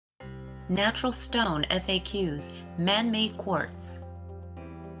Natural stone FAQs, man-made quartz.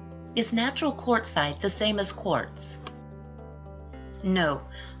 Is natural quartzite the same as quartz? No,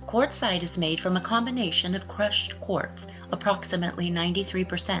 quartzite is made from a combination of crushed quartz, approximately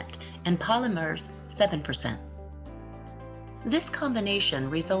 93%, and polymers, 7%. This combination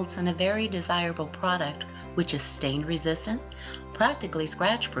results in a very desirable product which is stain resistant, practically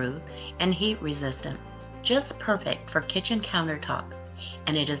scratch-proof, and heat resistant, just perfect for kitchen countertops,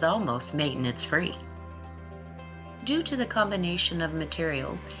 and it is almost maintenance-free. Due to the combination of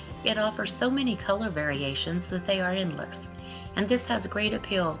materials, it offers so many color variations that they are endless, and this has great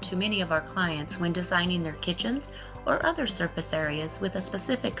appeal to many of our clients when designing their kitchens or other surface areas with a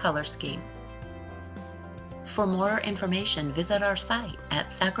specific color scheme. For more information, visit our site at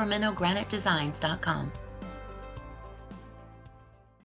sacramentogranitedesigns.com.